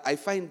I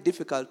find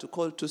difficult to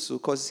call Tusu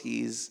because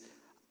he is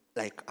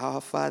like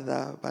our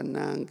father,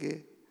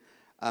 Banange,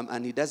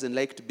 and he doesn't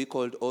like to be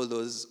called all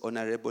those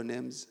honorable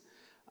names.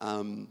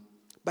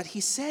 But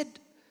he said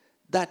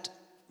that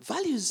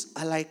values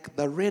are like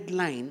the red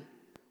line,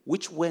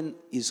 which when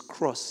is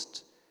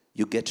crossed,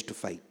 you get to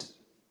fight.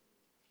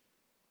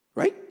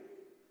 Right?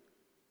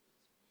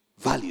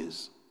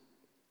 Values.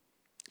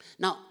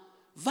 Now,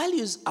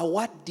 values are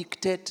what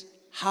dictate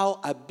how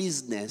a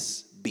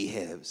business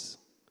behaves.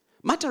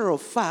 Matter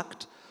of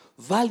fact,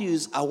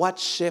 values are what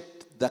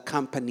shape the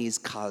company's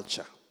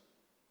culture.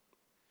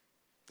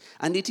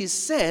 And it is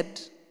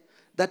said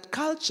that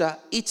culture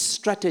eats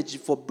strategy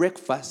for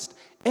breakfast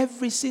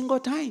every single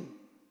time.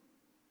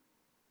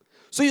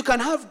 So you can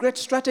have great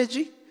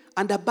strategy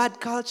and a bad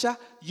culture,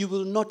 you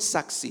will not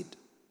succeed.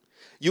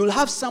 You will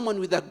have someone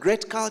with a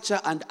great culture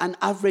and an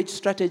average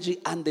strategy,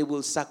 and they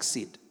will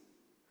succeed.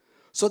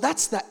 So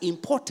that's the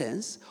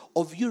importance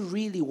of you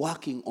really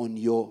working on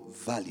your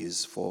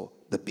values for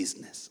the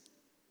business.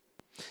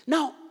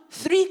 Now,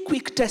 3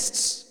 quick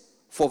tests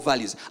for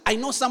values. I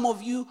know some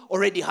of you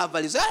already have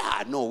values.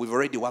 No, we've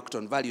already worked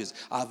on values.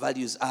 Our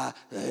values are,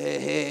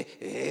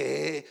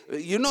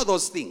 you know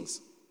those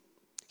things.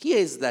 Here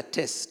is the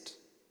test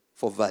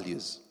for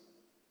values.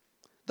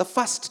 The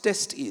first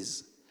test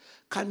is,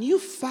 can you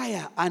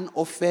fire an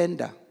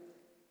offender?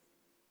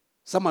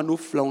 Someone who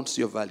flaunts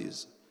your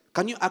values.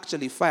 Can you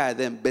actually fire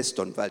them based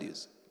on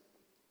values?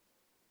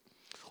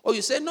 Or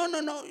you say, no,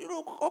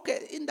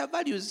 okay, in the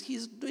values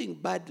he's doing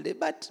badly,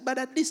 but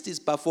at least he's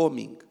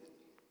performing.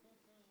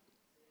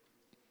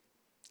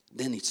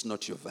 Then it's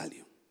not your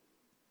value.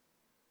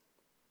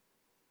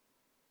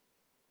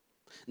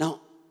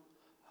 Now,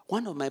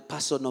 one of my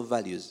personal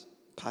values,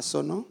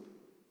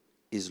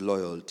 is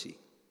loyalty.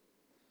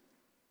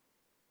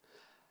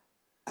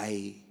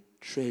 I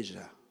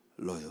treasure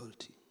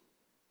loyalty.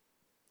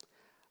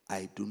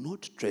 I do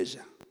not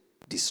treasure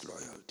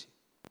disloyalty.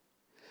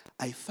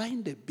 I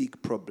find a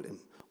big problem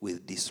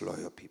with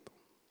disloyal people.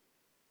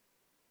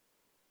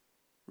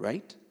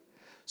 Right?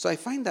 So I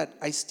find that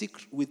I stick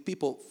with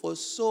people for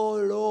so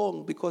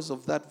long because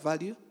of that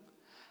value,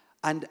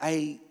 and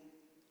I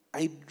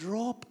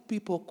drop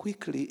people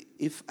quickly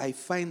if I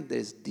find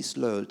there's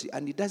disloyalty,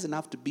 and it doesn't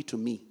have to be to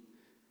me.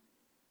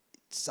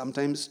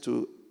 Sometimes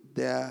to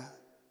their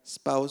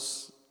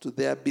spouse, to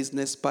their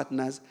business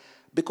partners,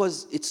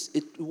 because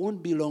it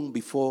won't be long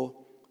before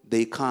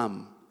they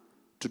come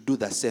to do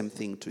the same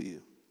thing to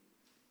you.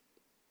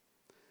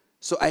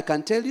 So I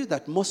can tell you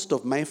that most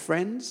of my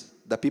friends,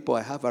 the people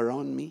I have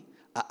around me,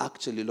 are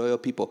actually loyal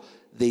people.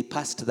 They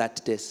passed that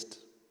test.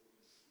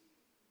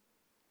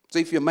 So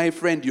if you're my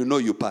friend, you know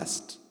you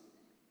passed.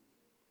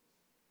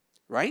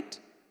 Right?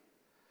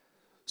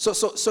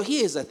 So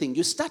here's the thing.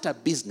 You start a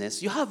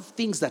business, you have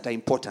things that are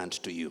important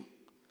to you.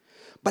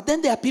 But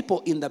then there are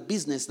people in the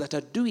business that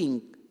are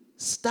doing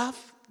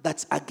stuff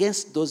that's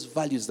against those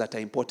values that are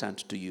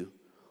important to you.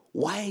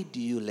 Why do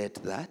you let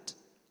that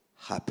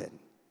happen?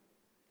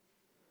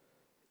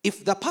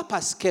 If the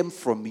purpose came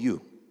from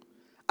you,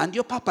 and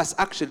your purpose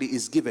actually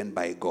is given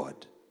by God,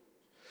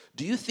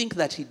 do you think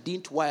that he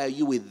didn't wire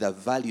you with the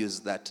values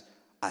that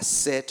are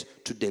set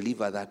to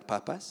deliver that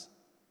purpose?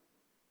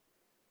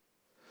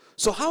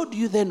 So how do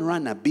you then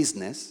run a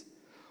business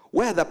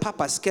where the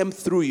purpose came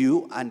through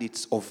you and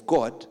it's of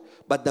God,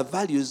 but the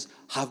values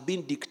have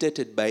been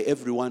dictated by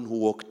everyone who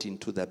walked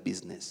into the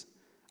business,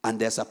 and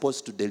they're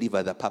supposed to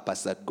deliver the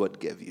purpose that God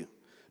gave you?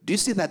 Do you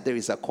see that there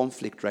is a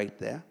conflict right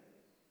there?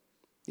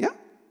 Yeah?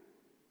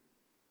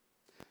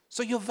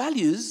 So your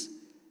values,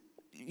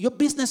 your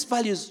business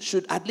values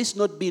should at least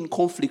not be in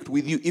conflict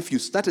with you. If you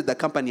started the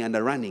company and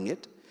are running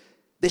it,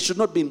 they should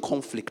not be in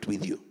conflict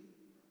with you.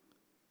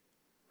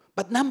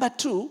 But number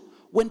 2,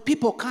 when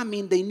people come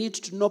in, they need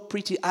to know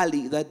pretty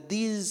early that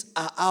these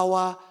are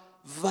our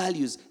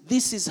values.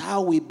 This is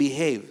how we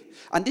behave.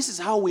 And this is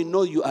how we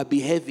know you are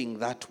behaving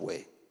that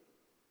way.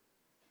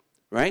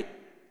 Right?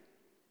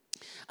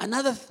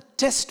 Another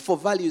test for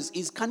values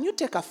is, can you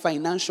take a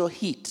financial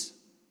hit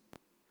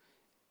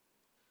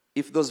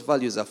if those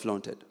values are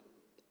flaunted?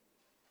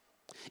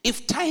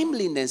 If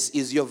timeliness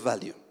is your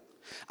value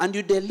and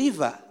you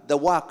deliver the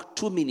work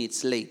 2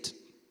 minutes late,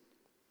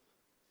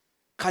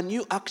 can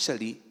you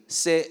actually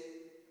say,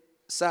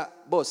 sir,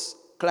 boss,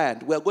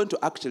 client, we are going to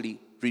actually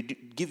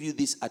give you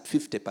this at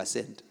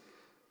 50%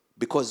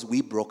 because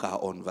we broke our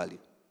own value.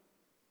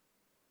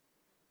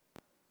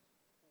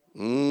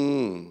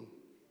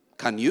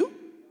 Can you?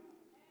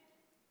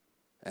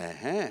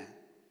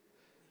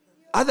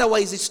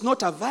 Otherwise, it's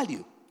not a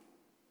value.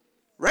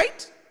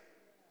 Right?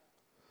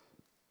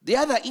 The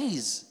other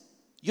is,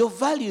 your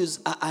values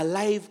are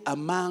alive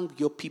among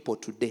your people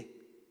today.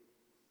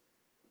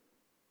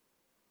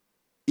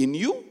 In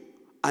you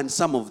and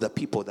some of the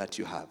people that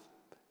you have.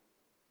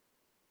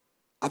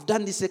 I've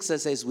done this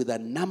exercise with a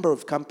number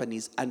of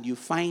companies, and you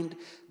find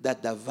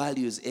that the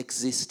values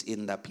exist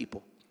in the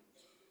people.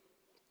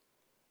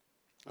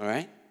 All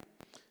right?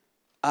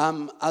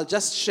 I'll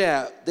just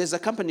share. There's a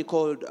company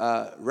called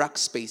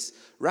Rackspace.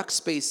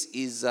 Rackspace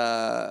is,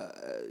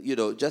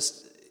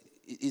 just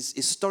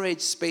is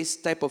storage space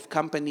type of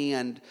company,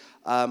 and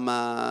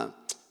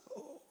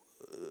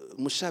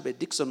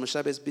Dixon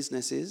Mushabe's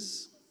business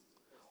is,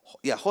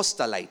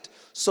 Hostalite.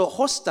 So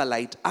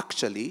Hostalite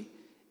actually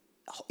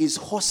is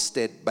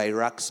hosted by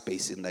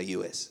Rackspace in the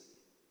US.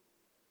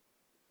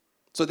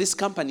 So this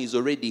company is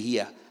already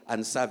here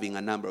and serving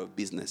a number of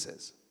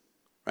businesses,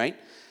 right?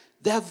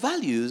 Their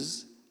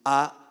values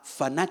are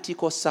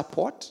fanatical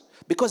support,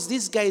 because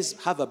these guys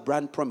have a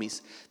brand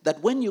promise that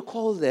when you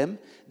call them,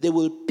 they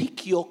will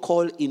pick your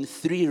call in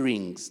 3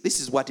 rings. This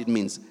is what it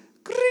means.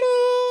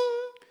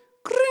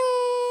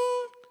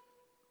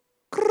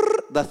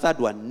 The third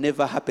one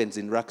never happens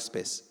in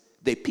Rackspace.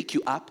 They pick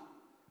you up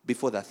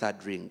before the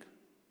 3rd ring.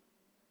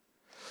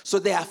 So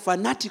they are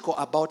fanatical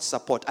about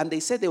support, and they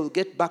say they will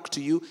get back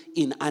to you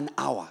in an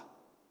hour.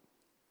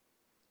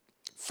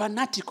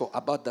 Fanatical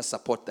about the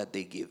support that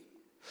they give.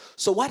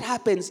 So what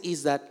happens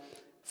is that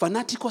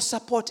fanatical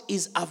support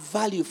is a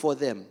value for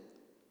them,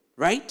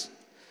 right?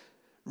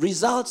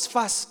 Results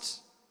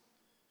first.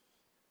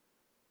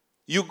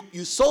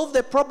 You solve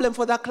the problem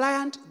for the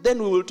client,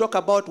 then we will talk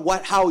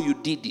about how you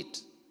did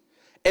it.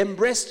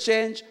 Embrace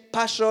change,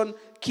 passion,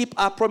 keep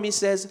our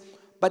promises,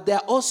 but they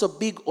are also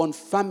big on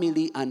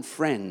family and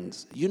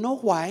friends. You know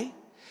why?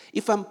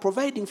 If I'm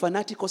providing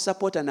fanatical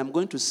support and I'm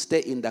going to stay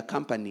in the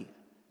company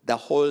the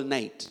whole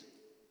night,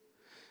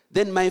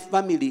 then my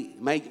family,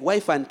 my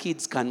wife and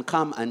kids can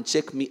come and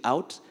check me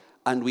out,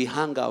 and we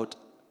hang out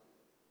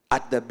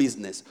at the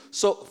business.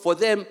 So for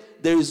them,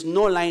 there is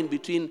no line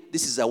between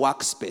this is a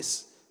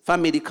workspace.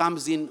 Family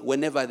comes in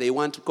whenever they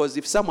want, because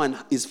if someone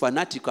is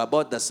fanatical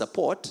about the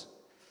support,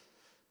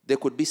 they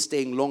could be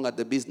staying long at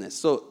the business.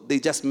 So they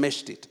just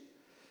meshed it.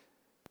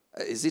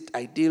 Is it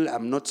ideal?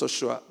 I'm not so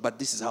sure, but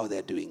this is how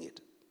they're doing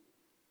it.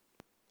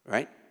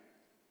 Right?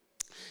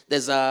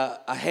 There's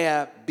a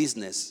hair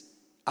business,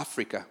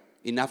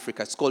 in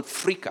Africa. It's called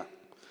Frika.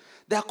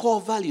 Their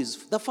core values,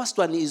 the first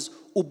one is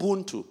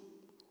Ubuntu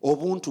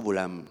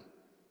Bulamu.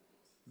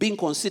 Being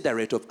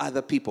considerate of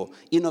other people,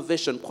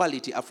 innovation,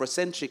 quality,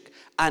 Afrocentric,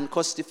 and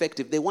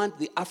cost-effective. They want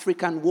the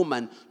African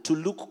woman to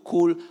look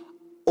cool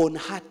on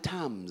her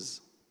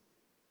terms.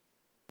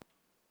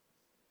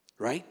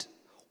 Right?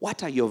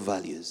 What are your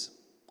values?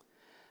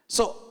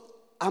 So,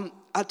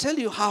 I'll tell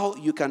you how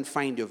you can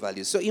find your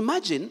values. So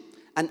imagine,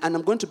 and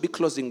I'm going to be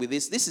closing with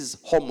this. This is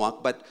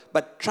homework,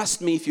 but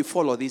trust me, if you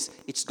follow this,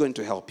 it's going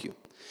to help you.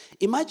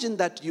 Imagine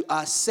that you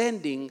are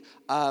sending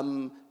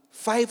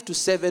 5 to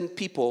 7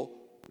 people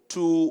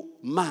to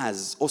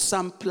Mars or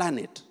some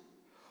planet,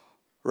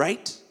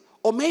 right?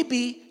 Or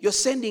maybe you're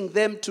sending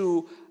them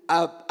to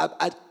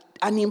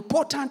an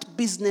important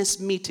business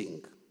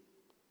meeting.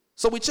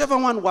 So whichever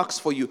one works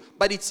for you,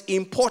 but it's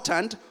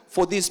important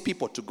for these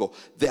people to go.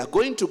 They are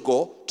going to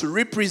go to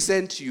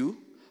represent you,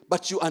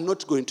 but you are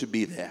not going to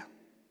be there.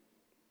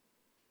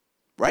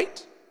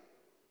 Right?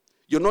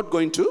 You're not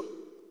going to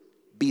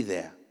be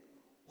there.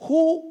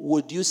 Who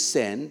would you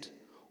send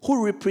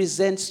who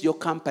represents your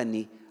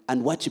company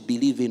and what you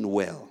believe in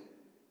well?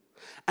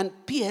 And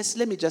P.S.,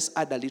 let me just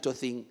add a little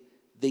thing.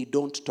 They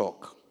don't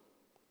talk.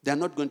 They're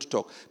not going to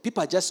talk.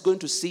 People are just going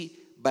to see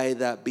by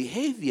the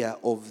behavior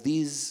of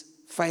these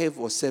 5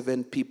 or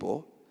 7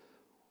 people,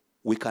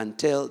 we can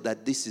tell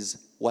that this is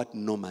what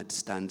Nomad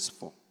stands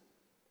for.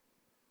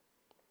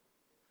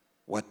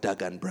 What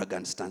Dagan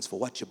Bragan stands for,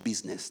 what your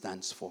business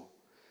stands for.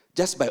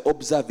 Just by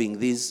observing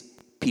these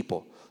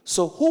people.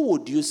 So who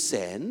would you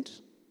send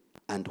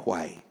and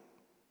why?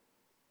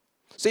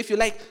 So if you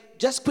like,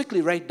 just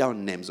quickly write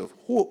down names of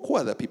who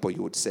are the people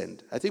you would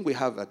send. I think we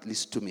have at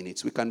least 2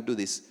 minutes. We can do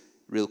this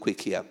real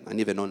quick here and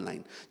even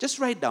online. Just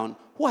write down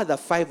who are the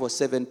 5 or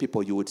 7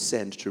 people you would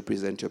send to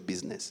represent your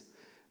business.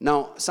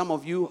 Now, some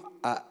of you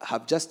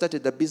have just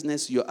started the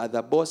business. You are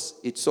the boss.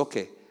 It's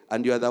okay.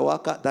 And you are the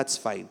worker. That's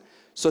fine.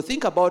 So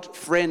think about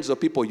friends or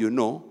people you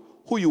know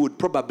who you would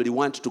probably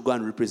want to go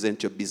and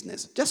represent your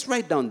business. Just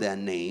write down their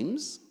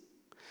names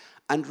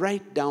and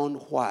write down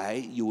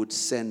why you would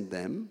send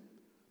them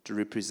to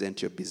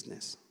represent your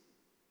business.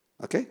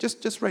 Okay?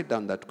 Just write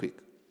down that quick.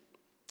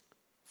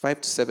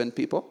 5 to 7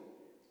 people.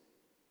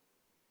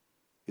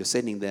 You're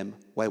sending them,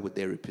 why would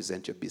they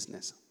represent your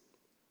business?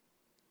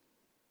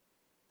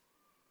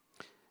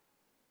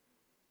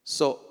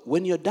 So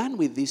when you're done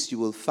with this, you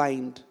will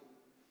find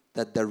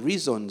that the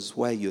reasons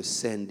why you're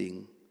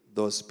sending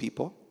those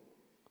people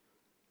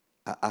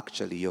are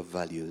actually your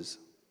values.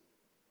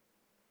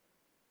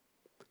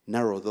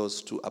 Narrow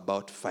those to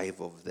about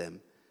 5 of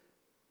them.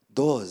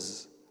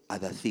 Those are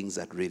the things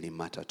that really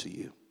matter to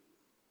you.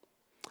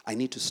 I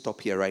need to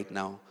stop here right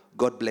now.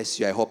 God bless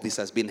you. I hope this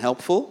has been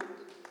helpful.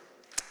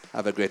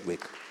 Have a great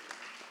week.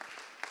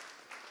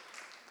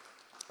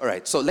 All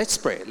right, so let's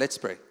pray. Let's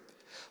pray.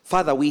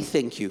 Father, we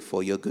thank you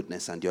for your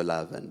goodness and your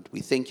love, and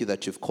we thank you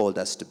that you've called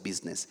us to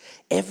business.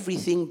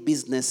 Everything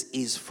business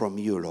is from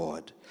you,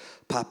 Lord.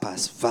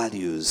 Purpose,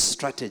 values,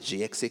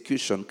 strategy,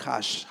 execution,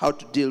 cash, how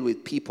to deal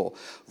with people,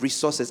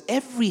 resources,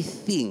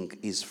 everything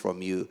is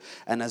from you.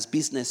 And as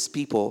business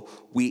people,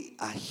 we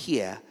are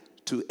here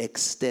to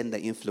extend the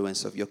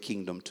influence of your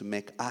kingdom, to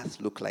make earth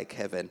look like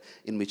heaven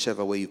in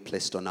whichever way you've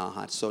placed on our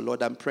hearts. So,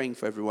 Lord, I'm praying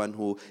for everyone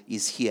who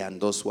is here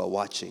and those who are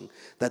watching,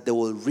 that they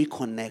will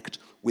reconnect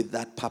with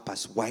that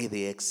purpose, why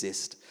they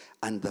exist,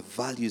 and the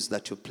values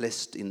that you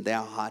placed in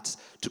their hearts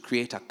to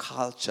create a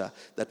culture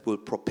that will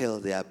propel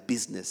their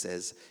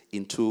businesses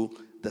into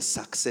the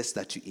success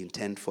that you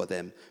intend for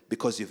them,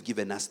 because you've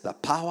given us the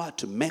power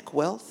to make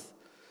wealth,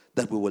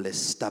 that we will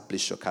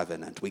establish your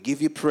covenant. We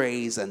give you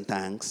praise and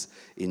thanks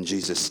in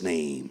Jesus'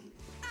 name.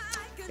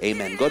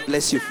 Amen. God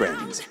bless you,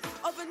 friends.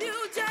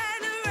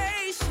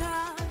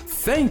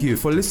 Thank you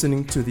for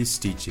listening to this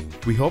teaching.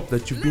 We hope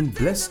that you've been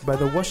blessed by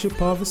the Worship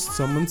Harvest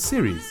Sermon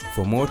Series.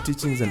 For more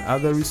teachings and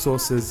other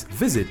resources,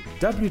 visit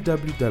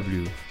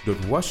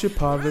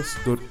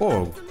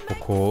www.worshipharvest.org or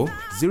call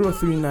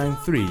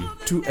 0393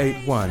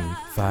 281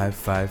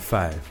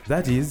 555.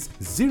 That is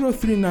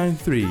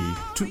 0393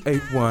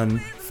 281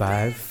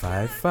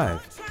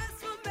 555.